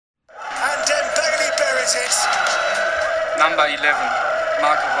number 11,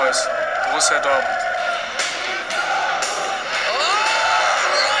 Mark of Borussia Dortmund.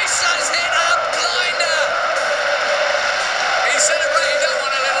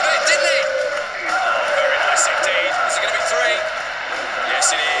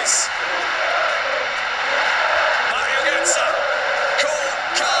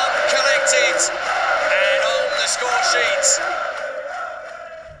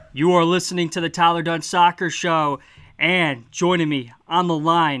 You are listening to the Tyler Dunn Soccer Show, and joining me on the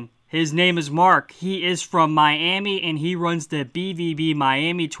line, his name is Mark. He is from Miami, and he runs the BvB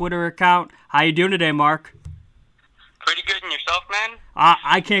Miami Twitter account. How you doing today, Mark? Pretty good, and yourself, man?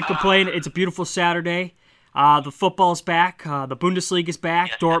 I can't complain. It's a beautiful Saturday. The football's back. The Bundesliga's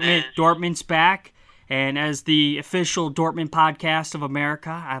back. Yes, Dortmund's back. And as the official Dortmund podcast of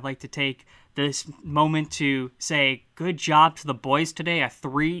America, I'd like to take this moment to say good job to the boys today. A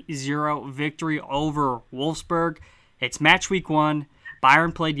 3-0 victory over Wolfsburg. It's match week 1.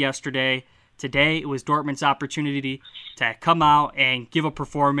 Bayern played yesterday. Today it was Dortmund's opportunity to come out and give a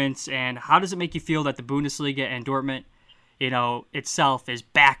performance. And how does it make you feel that the Bundesliga and Dortmund, itself is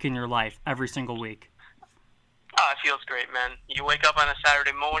back in your life every single week? Oh, it feels great, man. You wake up on a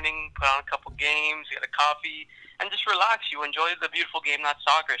Saturday morning, put on a couple games, you get a coffee, and just relax. You enjoy the beautiful game, not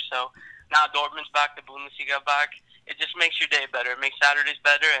soccer. So now Dortmund's back, the Bundesliga back. It just makes your day better. It makes Saturdays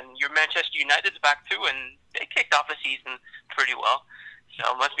better, and your Manchester United's back too, and they kicked off the season pretty well.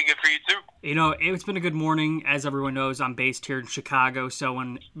 So it must be good for you too. It's been a good morning. As everyone knows, I'm based here in Chicago, so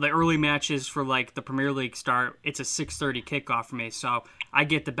when the early matches for the Premier League start, it's a 6:30 kickoff for me. So I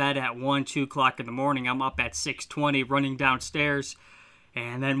get to bed at 1, 2 o'clock in the morning. I'm up at 6:20 running downstairs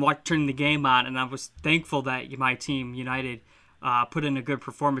and then turning the game on, and I was thankful that my team, United, put in a good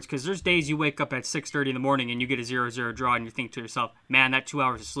performance, because there's days you wake up at 6:30 in the morning and you get a 0-0 draw and you think to yourself, man, that 2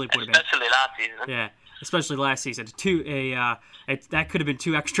 hours of sleep would have been... Especially last season. Yeah, especially last season. That could have been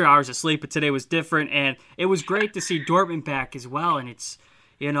 2 extra hours of sleep, but today was different, and it was great to see Dortmund back as well. And it's,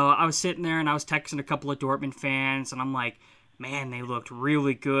 I was sitting there and I was texting a couple of Dortmund fans, and I'm like, man, they looked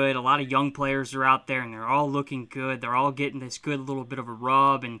really good. A lot of young players are out there, and they're all looking good. They're all getting this good little bit of a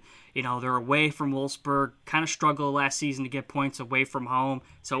rub, and they're away from Wolfsburg. Kind of struggled last season to get points away from home,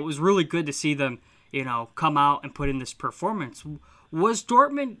 so it was really good to see them, come out and put in this performance. Was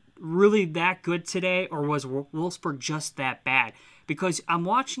Dortmund really that good today, or was Wolfsburg just that bad? Because I'm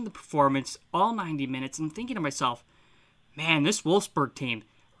watching the performance all 90 minutes and thinking to myself, man, this Wolfsburg team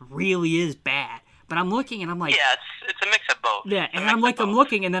really is bad. But I'm looking and I'm like... Yeah, it's a mix of both. Yeah, and I'm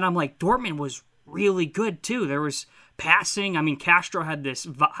looking and then I'm like, Dortmund was really good too. There was passing. I mean, Castro had this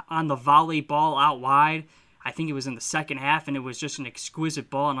on the volley ball out wide. I think it was in the second half, and it was just an exquisite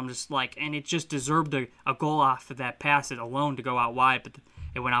ball. And I'm just like, and it just deserved a goal off of that pass alone to go out wide. But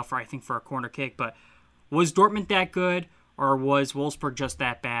it went out for a corner kick. But was Dortmund that good, or was Wolfsburg just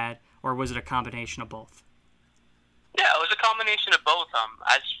that bad, or was it a combination of both? Yeah, it was a combination of both.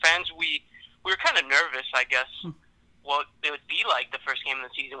 As fans, we were kind of nervous, I guess, what it would be like the first game of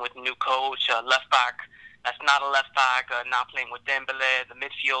the season with a new coach, left back that's not a left back, not playing with Dembele, the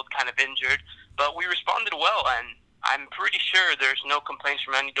midfield kind of injured. But we responded well, and I'm pretty sure there's no complaints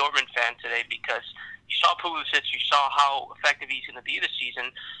from any Dortmund fan today, because you saw Pulisic, you saw how effective he's going to be this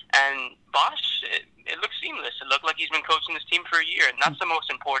season, and Bosch, it looked seamless. It looked like he's been coaching this team for a year, and that's the most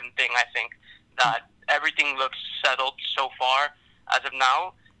important thing, I think, that everything looks settled so far as of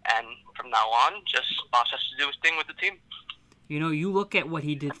now. And from now on, just Bosch has to do his thing with the team. You look at what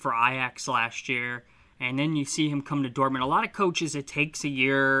he did for Ajax last year, and then you see him come to Dortmund. A lot of coaches, it takes a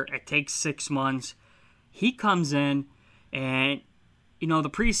year, it takes 6 months. He comes in, and, the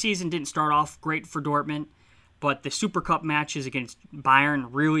preseason didn't start off great for Dortmund, but the Super Cup matches against Bayern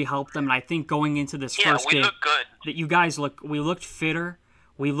really helped them. And I think going into this first game, looked good. That you guys we looked fitter.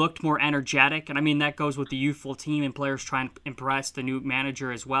 We looked more energetic, and I mean that goes with the youthful team and players trying to impress the new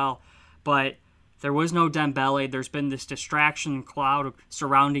manager as well. But there was no Dembele. There's been this distraction cloud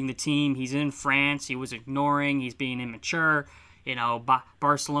surrounding the team. He's in France. He was ignoring. He's being immature.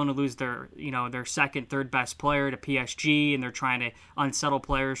 Barcelona lose their second, third best player to PSG, and they're trying to unsettle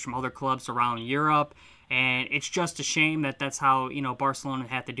players from other clubs around Europe. And it's just a shame that that's how Barcelona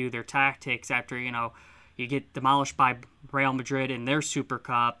had to do their tactics after you get demolished by Real Madrid in their Super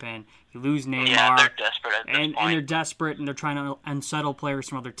Cup, and you lose Neymar. Yeah, they're desperate at this point. And they're desperate, and they're trying to unsettle players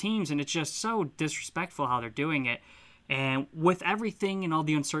from other teams, and it's just so disrespectful how they're doing it. And with everything and all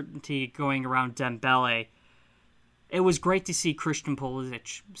the uncertainty going around Dembele, it was great to see Christian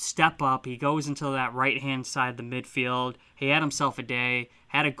Pulisic step up. He goes into that right-hand side of the midfield. He had himself a day,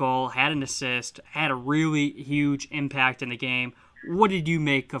 had a goal, had an assist, had a really huge impact in the game. What did you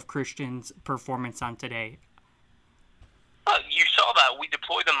make of Christian's performance on today?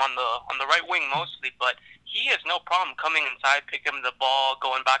 deploy them on the right wing mostly, but he has no problem coming inside, picking the ball,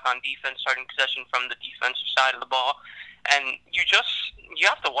 going back on defense, starting possession from the defensive side of the ball. And you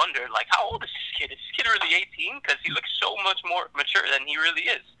have to wonder, like, how old is this kid? Is this kid really 18? Because he looks so much more mature than he really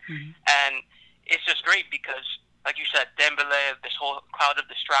is. Mm-hmm. And it's just great because, like you said, Dembele, this whole cloud of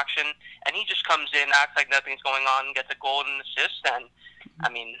distraction, and he just comes in, acts like nothing's going on, gets a goal and an assist. And, I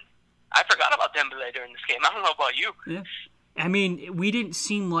mean, I forgot about Dembele during this game. I don't know about you. Yeah. I mean, we didn't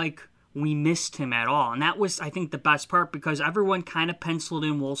seem like we missed him at all. And that was, I think, the best part because everyone kind of penciled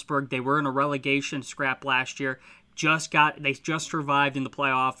in Wolfsburg. They were in a relegation scrap last year. They just survived in the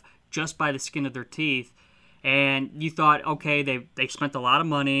playoff just by the skin of their teeth. And you thought, okay, they spent a lot of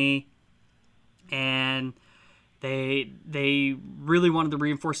money and they really wanted to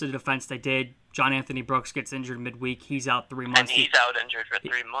reinforce the defense. They did. John Anthony Brooks gets injured midweek. He's out 3 months. And he's out injured for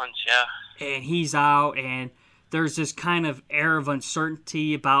 3 months, yeah. And he's out, and there's this kind of air of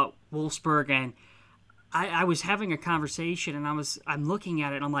uncertainty about Wolfsburg. And I was having a conversation, and I'm looking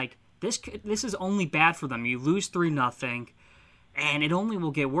at it, and I'm like, this is only bad for them. You lose 3-0, and it only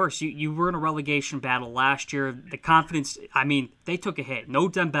will get worse. You were in a relegation battle last year. The confidence, I mean, they took a hit. No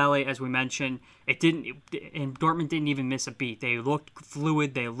Dembele, as we mentioned. And Dortmund didn't even miss a beat. They looked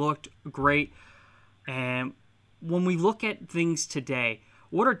fluid. They looked great. And when we look at things today,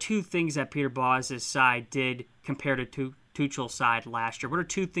 what are 2 things that Peter Bosz's side did compared to Tuchel's side last year? What are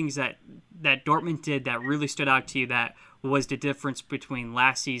 2 things that Dortmund did that really stood out to you that was the difference between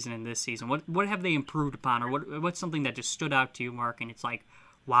last season and this season? What have they improved upon, or what's something that just stood out to you, Mark, and it's like,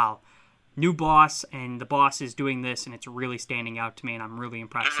 wow, new boss, and the boss is doing this, and it's really standing out to me, and I'm really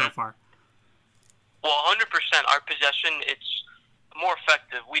impressed so far. Well, 100%. Our possession, it's more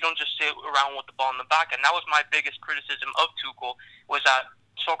effective. We don't just sit around with the ball in the back, and that was my biggest criticism of Tuchel, was that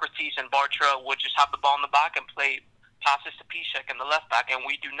Socrates and Bartra would just have the ball in the back and play passes to Pulisic and the left back, and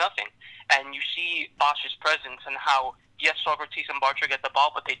we do nothing. And you see Bosz's presence and how, yes, Socrates and Bartra get the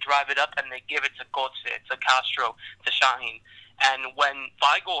ball, but they drive it up and they give it to Götze, to Castro, to Şahin. And when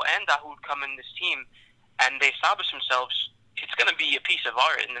Weigl and Dahoud come in this team and they establish themselves, it's going to be a piece of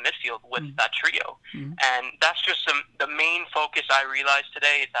art in the midfield with that trio. Mm-hmm. And that's just the main focus I realized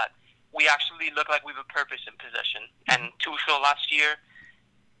today, is that we actually look like we have a purpose in possession. And Tuchel last year,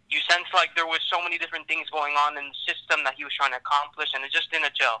 you sense like there was so many different things going on in the system that he was trying to accomplish, and it just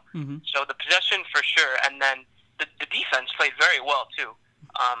didn't gel. Mm-hmm. So the possession for sure, and then the defense played very well too.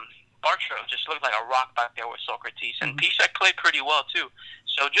 Bartra just looked like a rock back there with Socrates, and Pulisic played pretty well too.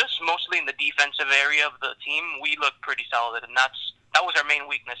 So just mostly in the defensive area of the team, we looked pretty solid, and that was our main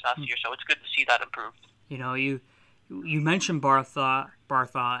weakness last year. So it's good to see that improved. You know, you mentioned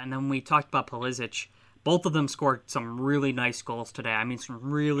Bartra, and then we talked about Pulisic. Both of them scored some really nice goals today. I mean, some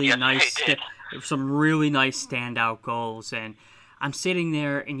really nice standout goals. And I'm sitting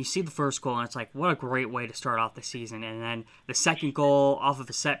there, and you see the first goal, and it's like, what a great way to start off the season. And then the second goal off of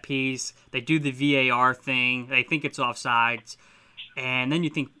a set piece, they do the VAR thing. They think it's offsides. And then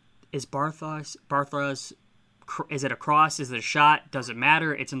you think, is Bartra's, is it a cross? Is it a shot? Does it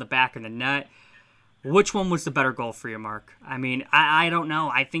matter? It's in the back of the net. Which one was the better goal for you, Mark? I mean, I don't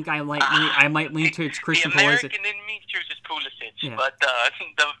know. I think I might lean towards Christian Pulisic. The American in me chooses Pulisic, but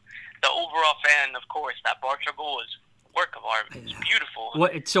the overall fan, of course, that Bartra goal is work of art. It's beautiful.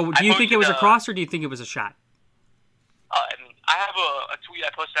 So do you think it was a cross, or do you think it was a shot? I have a tweet I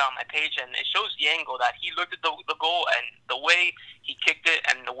posted on my page, and it shows the angle that he looked at the goal, and the way he kicked it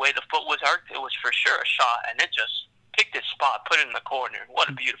and the way the foot was arced, it was for sure a shot, and it just picked its spot, put it in the corner. What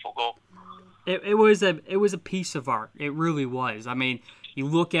a beautiful goal. It was a piece of art. It really was. I mean, you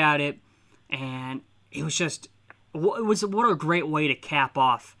look at it, and it was what a great way to cap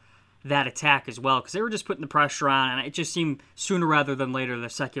off that attack as well, because they were just putting the pressure on, and it just seemed sooner rather than later the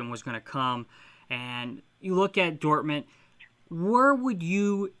second was going to come. And you look at Dortmund, where would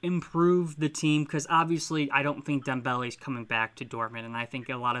you improve the team? Because obviously I don't think Dembele's coming back to Dortmund, and I think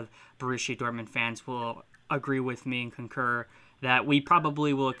a lot of Borussia Dortmund fans will agree with me and concur that we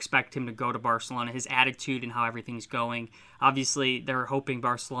probably will expect him to go to Barcelona. His attitude and how everything's going. Obviously, they're hoping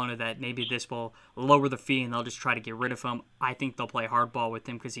Barcelona that maybe this will lower the fee and they'll just try to get rid of him. I think they'll play hardball with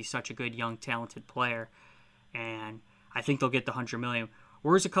him because he's such a good, young, talented player. And I think they'll get the $100 million.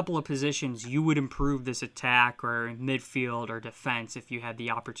 Where's a couple of positions you would improve this attack or midfield or defense if you had the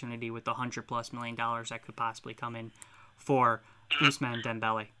opportunity with the $100+ million that could possibly come in for Ousmane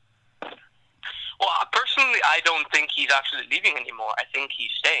Dembele? Well, personally, I don't think he's actually leaving anymore. I think he's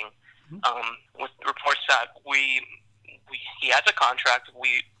staying. With reports that he has a contract,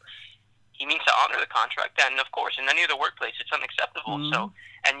 he needs to honor the contract. And of course, in any other workplace, it's unacceptable. So,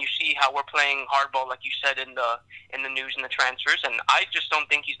 and you see how we're playing hardball, like you said in the news and the transfers. And I just don't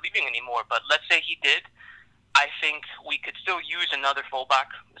think he's leaving anymore. But let's say he did, I think we could still use another fullback,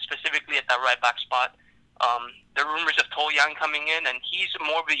 specifically at that right back spot. There are rumors of Toljan coming in, and he's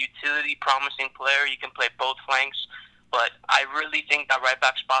more of a utility, promising player. He can play both flanks, but I really think that right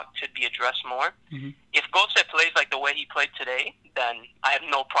back spot should be addressed more. Mm-hmm. If Gose plays like the way he played today, then I have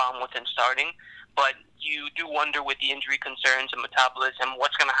no problem with him starting. But you do wonder with the injury concerns and metabolism,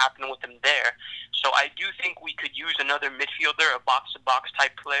 what's going to happen with him there. So I do think we could use another midfielder, a box-to-box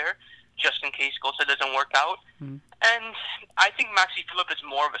type player, just in case Gose doesn't work out. Mm-hmm. And I think Maxi Phillip is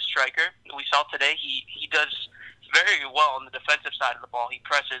more of a striker. We saw today he does very well on the defensive side of the ball. He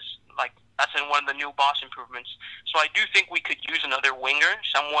presses, like that's in one of the new boss improvements. So I do think we could use another winger,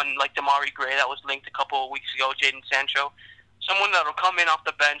 someone like Damari Gray that was linked a couple of weeks ago, Jadon Sancho, someone that will come in off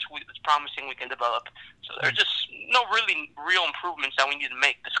the bench that's promising we can develop. So there's just no really real improvements that we need to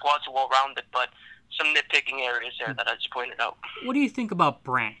make. The squad's well-rounded, but some nitpicking areas there that I just pointed out. What do you think about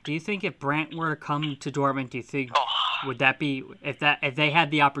Brandt? Do you think if Brandt were to come to Dortmund, do you think would that be if they had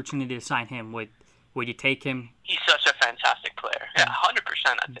the opportunity to sign him, would you take him? He's such a fantastic player. Yeah, 100%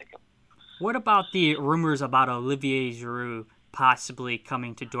 I'd take him. What about the rumors about Olivier Giroud possibly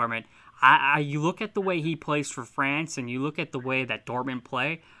coming to Dortmund? You look at the way he plays for France, and you look at the way that Dortmund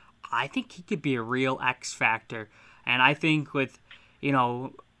play. I think he could be a real X factor, and I think with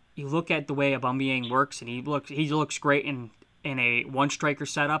you look at the way Aubameyang works, and he looks great in a one striker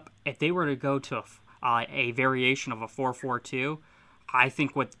setup. If they were to go to a variation of a 4-4-2, I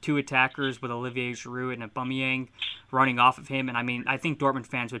think with two attackers, with Olivier Giroud and Aubameyang running off of him, and I think Dortmund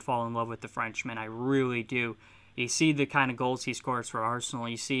fans would fall in love with the Frenchman. I really do. You see the kind of goals he scores for Arsenal.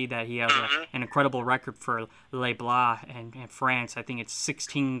 You see that he has an incredible record for Les Bleus and France. I think it's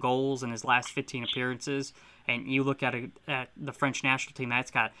 16 goals in his last 15 appearances. And you look at the French national team, that's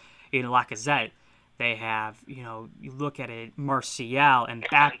got Lacazette. They have, you look at it, Martial,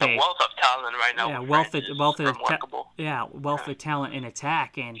 Mbappe. The wealth of talent right now. Yeah, wealth of talent in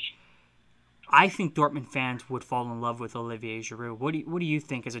attack. And I think Dortmund fans would fall in love with Olivier Giroud. What do you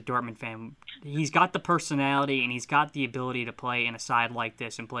think as a Dortmund fan? He's got the personality and he's got the ability to play in a side like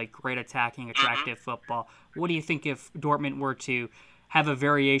this and play great attacking, attractive football. What do you think if Dortmund were to have a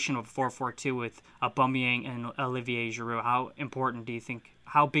variation of 4-4-2 with Aubameyang and Olivier Giroud? How important do you think,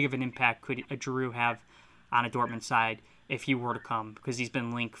 how big of an impact could Giroud have on a Dortmund side if he were to come? Because he's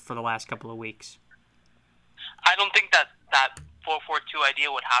been linked for the last couple of weeks. I don't think that 4-4-2 idea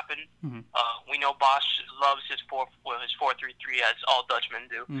would happen. Mm-hmm. We know Bosch loves his 4-3-3 as all Dutchmen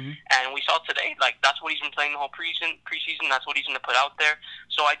do. Mm-hmm. And we saw today, that's what he's been playing the whole preseason. That's what he's going to put out there.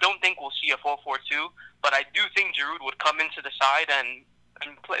 So I don't think we'll see a 4-4-2, but I do think Giroud would come into the side and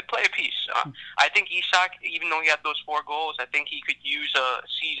play a piece. I think Isak, even though he had those 4 goals, I think he could use a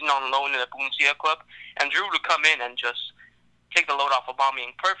season on loan in a Bundesliga club, and Giroud would come in and just take the load off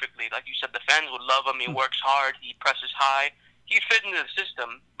Aubameyang perfectly. Like you said, the fans would love him. He works hard. He presses high. He'd fit into the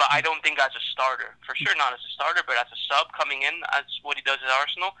system, but I don't think as a starter. For sure not as a starter, but as a sub coming in, as what he does at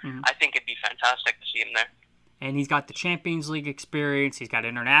Arsenal, I think it'd be fantastic to see him there. And he's got the Champions League experience. He's got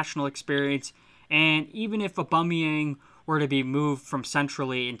international experience. And even if Aubameyang were to be moved from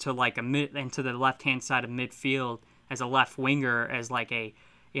centrally into into the left-hand side of midfield as a left winger, as a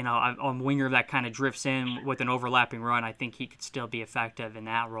winger that kind of drifts in with an overlapping run, I think he could still be effective in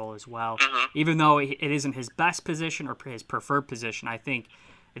that role as well. Mm-hmm. Even though it isn't his best position or his preferred position, I think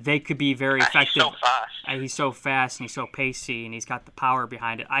they could be very effective. He's so fast and he's so pacey, and he's got the power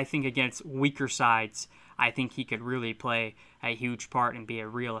behind it. I think against weaker sides, I think he could really play a huge part and be a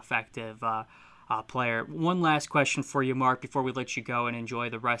real effective player. One last question for you, Mark, before we let you go and enjoy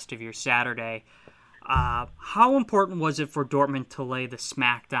the rest of your Saturday. How important was it for Dortmund to lay the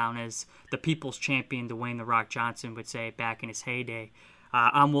smackdown, as the people's champion Dwayne "The Rock" Johnson would say back in his heyday,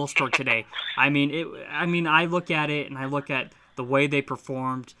 on Wolfsburg today? I look at it and I look at the way they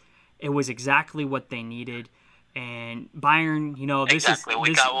performed. It was exactly what they needed, and Bayern, we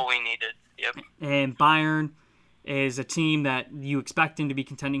got what we needed. Yep. And Bayern is a team that you expect them to be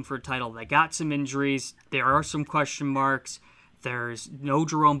contending for a title. They got some injuries. There are some question marks. There's no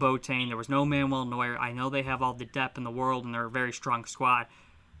Jerome Boateng. There was no Manuel Neuer. I know they have all the depth in the world, and they're a very strong squad.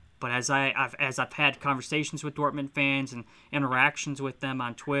 But as I've had conversations with Dortmund fans and interactions with them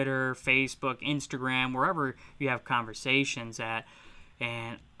on Twitter, Facebook, Instagram, wherever you have conversations at,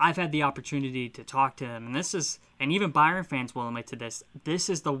 and I've had the opportunity to talk to them, and even Bayern fans will admit to this. This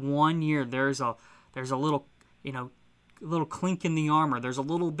is the 1 year there's a little little clink in the armor. There's a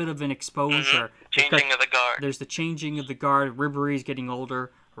little bit of an exposure. Changing of the guard. There's the changing of the guard. Ribéry's getting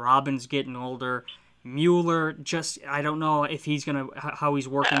older. Robben's getting older. Mueller, I don't know if he's how he's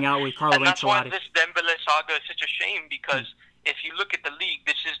working out with Carlo Ancelotti. And that's why this Dembele saga is such a shame, because if you look at the league,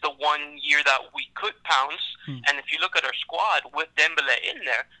 this is the 1 year that we could pounce. And if you look at our squad with Dembele in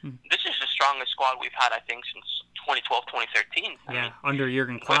there, this is the strongest squad we've had, I think, since 2012, 2013. Yeah, under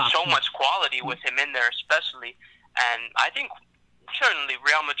Jurgen Klopp. With so much quality with him in there, especially. And I think certainly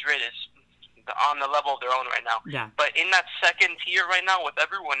Real Madrid is on the level of their own right now. Yeah. But in that second tier right now with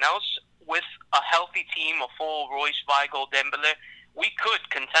everyone else, with a healthy team, a full Royce, Weigl, Dembele, we could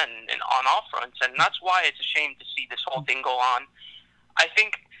contend on all fronts. And that's why it's a shame to see this whole thing go on. I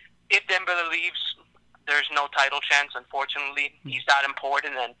think if Dembele leaves, there's no title chance, unfortunately. He's that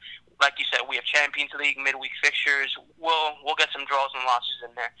important. And like you said, we have Champions League, midweek fixtures. We'll get some draws and losses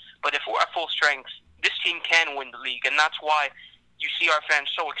in there. But if we're at full strength, this team can win the league. And that's why you see our fans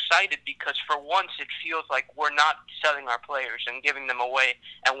so excited, because for once it feels like we're not selling our players and giving them away,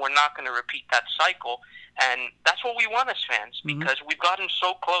 and we're not going to repeat that cycle. And that's what we want as fans, because we've gotten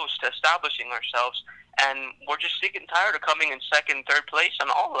so close to establishing ourselves, and we're just sick and tired of coming in second, third place on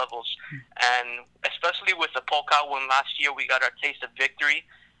all levels. And especially with the Polka win last year, we got our taste of victory,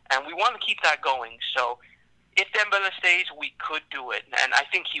 and we want to keep that going. So if Dembele stays, we could do it, and I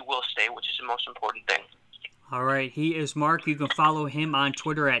think he will stay, which is the most important thing. All right, he is Mark. You can follow him on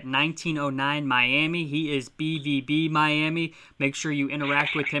Twitter at 1909 Miami. He is BvB Miami. Make sure you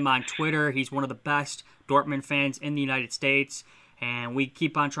interact with him on Twitter. He's one of the best Dortmund fans in the United States. And we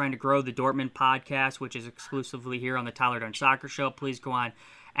keep on trying to grow the Dortmund podcast, which is exclusively here on the Tyler Dunn Soccer Show. Please go on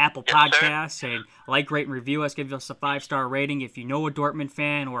Apple Podcasts and rate, and review us. Give us a 5-star rating. If you know a Dortmund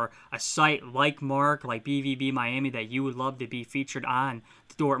fan or a site like Mark, like BvB Miami, that you would love to be featured on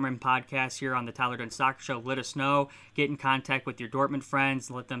the Dortmund podcast here on the Tyler Dunn Soccer Show, let us know. Get in contact with your Dortmund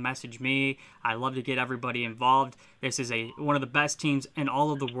friends. Let them message me. I love to get everybody involved. This is one of the best teams in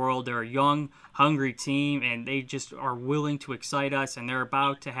all of the world. They're a young, hungry team, and they just are willing to excite us, and they're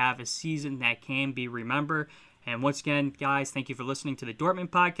about to have a season that can be remembered. And once again, guys, thank you for listening to the Dortmund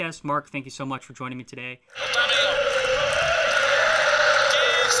podcast. Mark, thank you so much for joining me today. Gives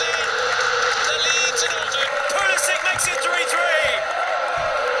it the lead to Dortmund. Pulisic makes it 3-3.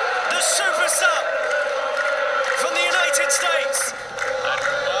 The super sub from the United States. And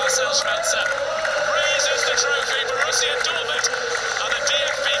Marcel Schmelzer raises the trophy. Borussia Dortmund are the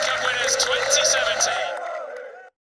DFB Cup winners 2017.